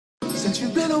Since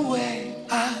you've been away,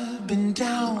 I've been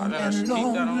down and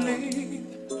lonely.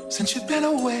 Since you've been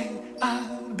away,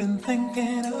 I've been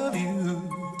thinking of you.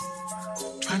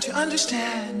 Trying to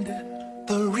understand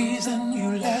the reason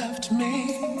you left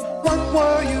me. What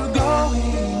were you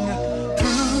going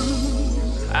through?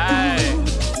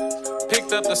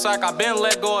 Picked up the sack, I been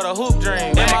let go of the hoop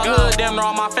dream. In my hood, damn near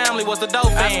all my family was the dope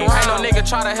fiend. Ain't no nigga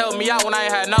try to help me out when I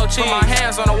ain't had no cheese. Put my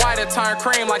hands on the white that turned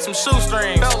cream like some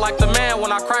shoestrings. Felt like the man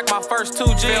when I cracked my first 2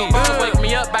 G's. Wake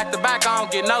me up back to back, I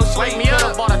don't get no sleep.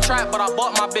 Could've bought a trap, but I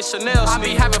bought my bitch Chanel. I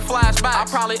be having flashbacks, I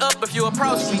probably up if you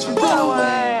approach me.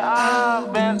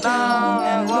 I've been down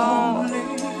and lonely.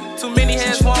 Too many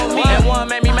heads want me, and one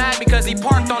made me mad because he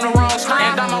parked on the wrong street.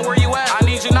 And Dama, where you at? I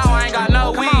need you now, I ain't got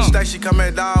no weed. Stacy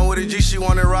coming down with a G, she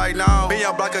want it right now. Been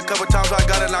your block a couple times, I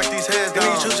gotta knock these heads down.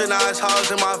 These shooting eyes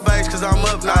hoes in my face, cause I'm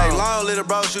up now. Long little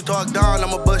bro, you talk down,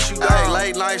 I'ma bust you down.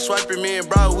 Late night swiping me and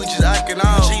bro, we just acting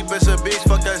out. Cheap as a bitch,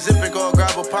 fuck that zip and go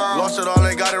grab a pound. Lost it all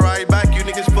and got it right back, you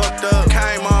niggas fucked up.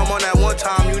 Came on that one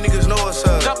time, you niggas know what's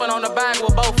up. Jumping on the bag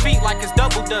with both feet like it's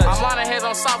double dutch. I'm lining heads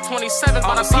on South 27th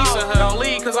on a pizza hut. Don't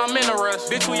leave cause I'm in a rush.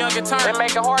 Bitch, we young and turn. They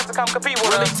make it hard to come compete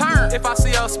with us. Really turn. If I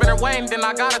see her spinner waiting, then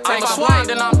I gotta take a swing.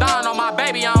 Then I'm dying on my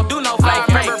baby, I don't do no fake.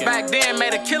 Remember back then,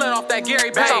 made a killing off that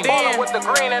Gary Payton. I'm ballin' with the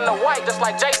green and the white, just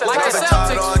like Jason. Like the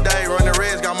Celtics. All day, running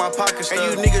reds, got my pockets stuck.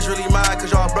 And you niggas really mad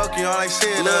cause y'all broke, you all they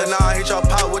said. Look, now I hit y'all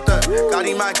pot with the got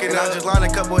him mackin'. I just lined a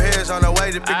couple heads on the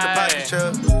way to pick the package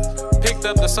up. Picked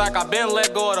up the sack, I been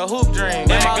let go of the hoop dream.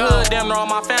 In my hood, damn near all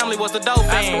my family was the dope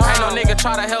fiend. Ain't no nigga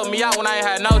try to help me out when I ain't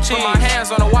had no cheese. Put my hands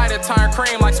on the white that turned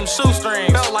cream like some shoestrings.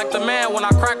 Felt like the man when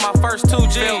I cracked my first 2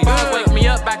 G's. Wake me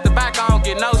up back to back, I don't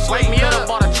get no sleep. Could've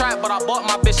bought a trap, but I bought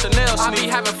my bitch Chanel. I be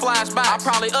having flashbacks, I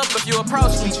probably up if you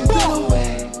approach me. Since you've been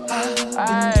away, I've been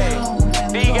down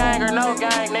and D-gang or no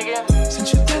gang, nigga.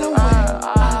 Since you've been away,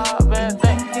 I've been